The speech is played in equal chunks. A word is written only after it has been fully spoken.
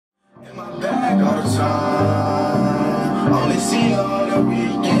the time. Only see her on the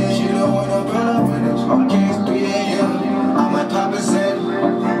weekends. She don't wanna pull up when it's okay, it's 3 a.m. I might pop a Zen.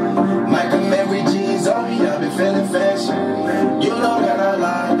 Michael Mary G's on me, I been feeling fancy. You know that I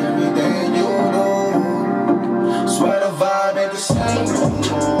like everything you do. Swear the vibe ain't the same no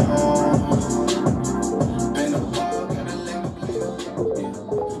more. Been a while, gotta let me play.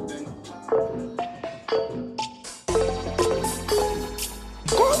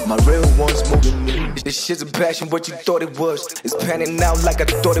 My real ones moving me. This shit's a passion, what you thought it was. It's panning out like I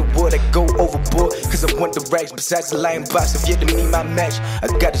thought it would. I go overboard, cause I want the racks. Besides the lion box, if you to me my match, I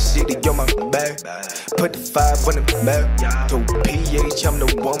got the city on my back. Put the 5 on the map. Told PH, I'm the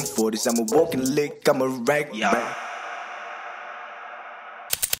one for this. I'm a walking lick, I'm a rack back.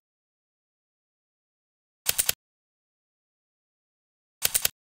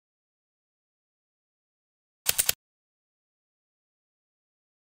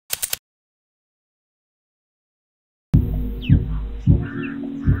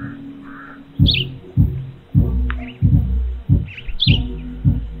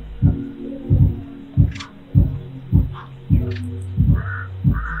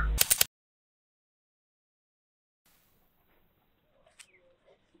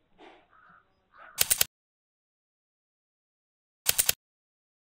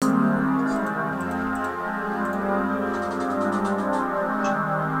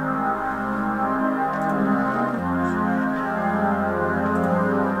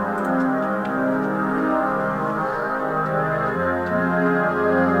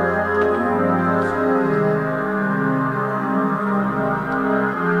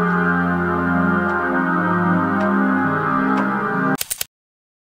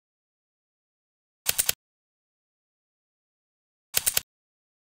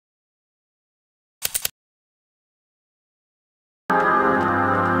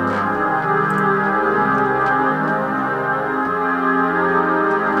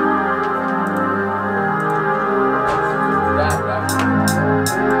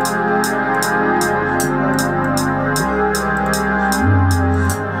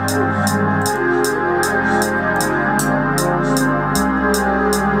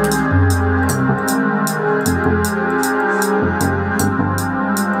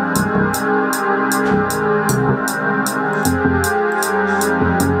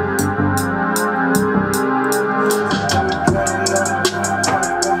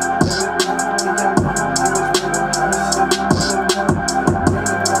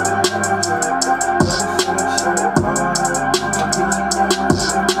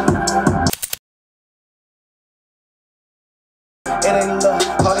 It ain't love,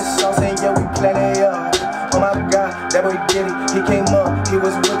 all this sauce and yeah, we plenty up. Oh my God, that boy did it. He came up, he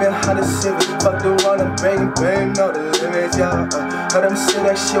was whipping Honda Civic. Fucked around and banging all the limits, yeah. Heard him say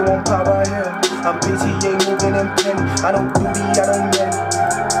that shit won't pop out here. I'm PTA moving in penny. I don't duty, I don't get it.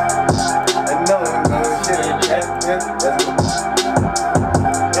 I know, shit, let's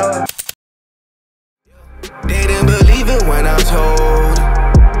go. They didn't believe it when I told.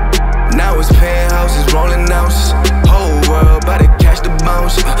 Now it's penthouses, rolling ounces. Whole world about to catch the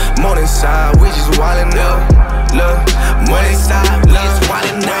bounce. Morning side, we just wildin' up. Look, morning side, we just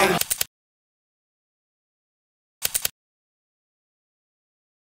wildin' out.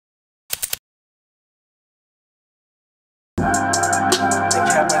 The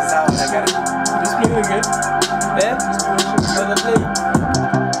camera's out, I got it. This play again? Eh? This play.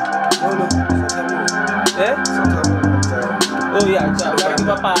 No. Eh? Oh yeah, lagi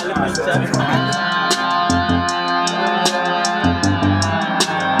papa,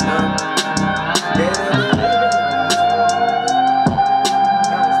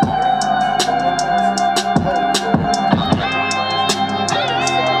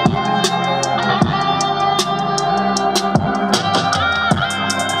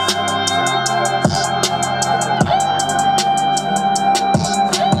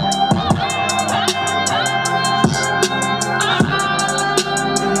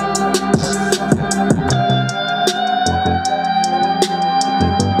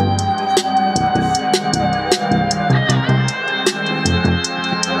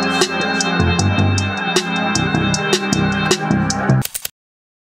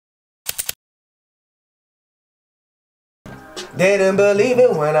 They didn't believe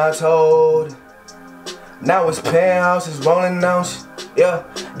it when I told. Now it's penthouses, rolling ounces. Yeah,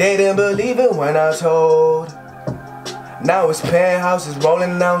 they didn't believe it when I told. Now it's penthouses,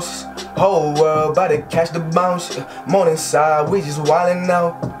 rolling ounces. Whole world about to catch the bounce. Morning side, we just wildin'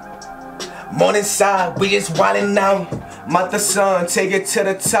 out. Morning side, we just wildin' out. Mother son, take it to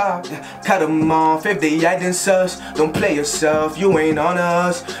the top. Cut them off if they acting sus. Don't play yourself, you ain't on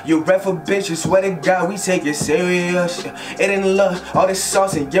us. You rap for bitches, swear to God, we take it serious. It ain't love, all this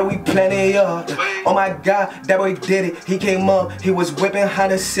sauce, and yeah, we plenty up. Oh my God, that boy did it. He came up, he was whipping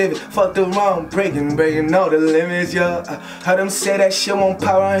Honda Civic. Fuck the wrong, breaking all the limits, yeah. Heard them say that shit won't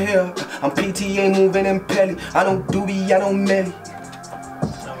power here. I'm PTA moving in Pelly. I don't doobie, I don't melly.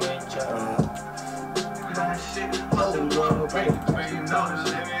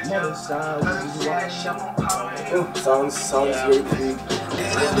 Sounds very pretty. They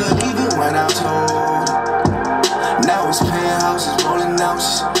didn't believe it when I told. Now it's penthouses, rolling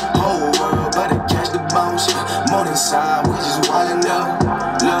ounces. Whole world better catch the bounce. Morning side, we just wildin' up.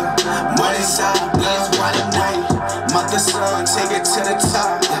 Look, morning side, we just wildin' up. Mother son, take it to the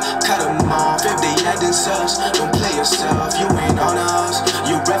top. Cut them off if they acting sus. Don't play yourself, you ain't on us.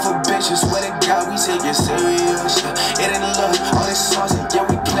 You rap for bitches, swear to God, we take it serious. It ain't love, all this sauce, and yeah,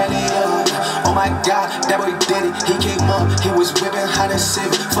 we plenty up. Oh my God, that boy did it. He came up, he was whipping Honda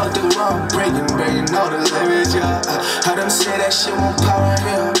Civic. Fuck the wrong, breaking all the limits, yeah. Heard them say that shit won't power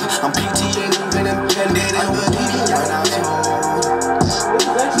here. I'm PTA moving independent, and believe it when I told.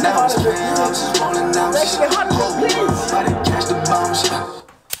 Now it's penthouses, rolling ounces. Whole world about to catch the bounce.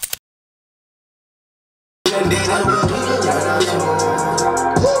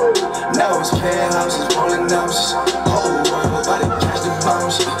 Now it's penthouses, rolling ounces. Whole world about to catch the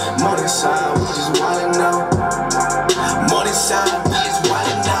bounce. Morning side, we just wildin' out. Morning side, we just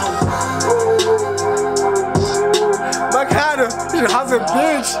wildin' out. Makado, this is hot as a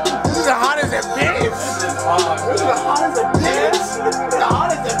bitch. This is hot as a bitch. This is hot as a bitch. This is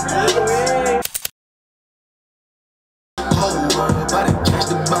hot as a bitch. Whole world about to catch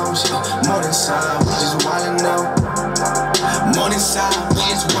the bounce. Morning side, we just wildin' out. Morning side, we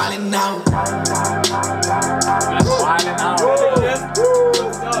just wildin' out.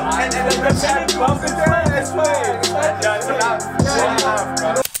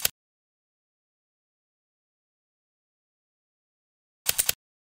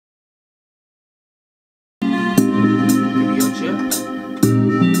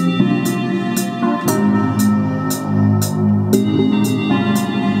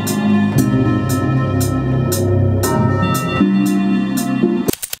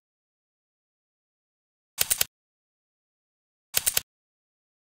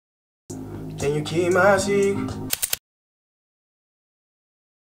 Can you keep my secret?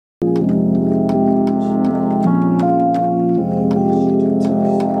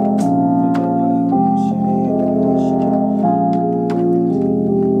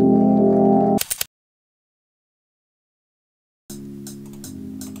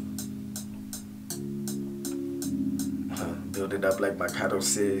 Build it up like Makado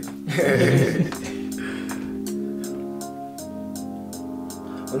said.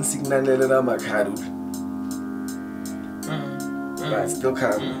 Unsignalera Makado. Right, still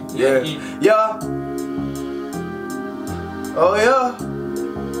coming. Yeah. Yeah. Oh yeah.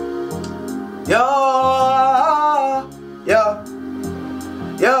 Yeah. Yeah.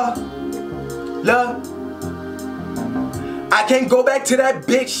 Yeah. Look. I can't go back to that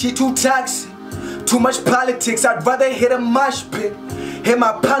bitch, she too toxic. Too much politics, I'd rather hit a mosh pit. Hit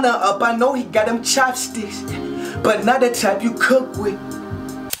my partner up, I know he got them chopsticks, but not the type you cook with.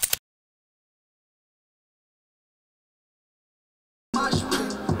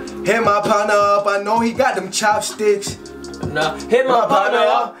 Hit my partner up, I know he got them chopsticks. Nah, hit my partner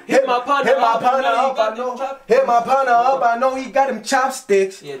up, hit my partner up, I know. Hit my partner up, I know he got them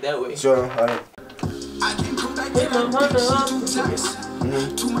chopsticks. Yeah, that way. Sure, alright. I can go back to my partner up.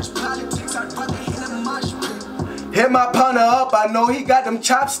 Too much politics, I'd rather hit a mosh pit. Hit my partner up, I know he got them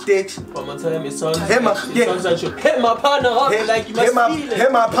chopsticks. One more time, it sounds Hit my partner up, like you must feel it.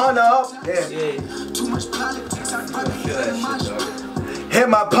 Hit my partner up, yeah. Too much politics, I'd rather hit a mosh pit. Hit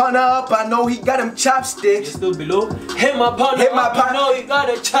my partner up, I know he got them chopsticks. You're still below. Hit my partner up, I know he got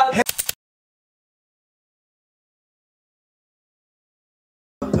a chop.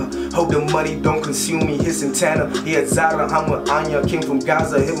 Hope the money don't consume me, hit Santana, he had Zara, I'm with Anya, came from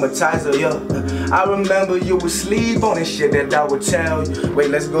Gaza, hypnotizer, yeah. I remember you would sleep on this shit that I would tell you. Wait,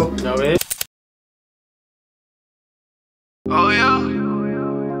 let's go. No way. Oh yeah.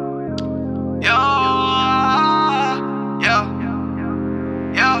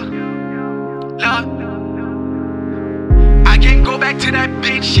 Yeah. Look. I can't go back to that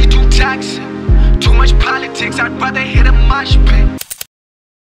bitch, she too toxic. Too much politics, I'd rather hit a mosh pit.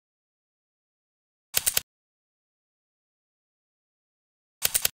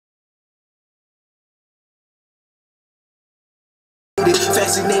 Fast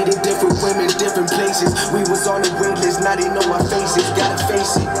Fascinated, different women, different places. We was on the wait list, now they know our faces. Gotta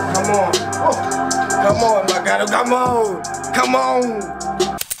face it. Come on. Oh. Come on, my God. Come on. Come on.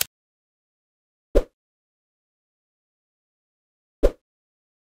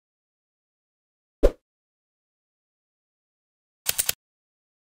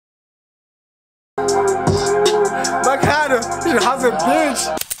 Makata, how's a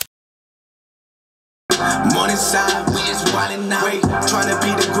bitch? Morning side, we is wildin' out. Trying to be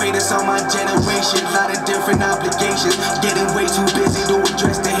the greatest on my generation. Lot of different obligations. Getting way too busy to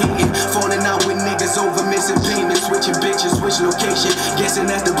address the hating. Falling out with niggas over missing payments. Switching bitches, switch location. Guessing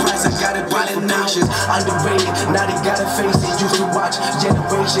that's the price I gotta pay for patience. Underrated, now they gotta face it. Used to watch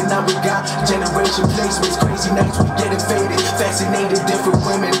Generation, now we got Generation placements. Crazy nights, we getting faded. Fascinated, different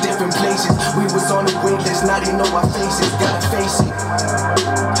women, different places. We was on the wait list, now they know our faces. Gotta face it.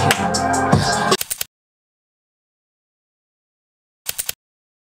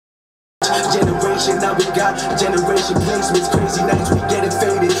 Generation, now we got Generation placements. Crazy nights, we getting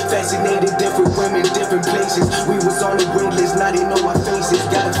faded. Fascinated, different women, different places. We was on the wait list, now they know our faces.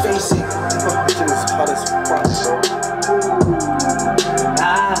 Gotta face it. Bitches hot as fuck.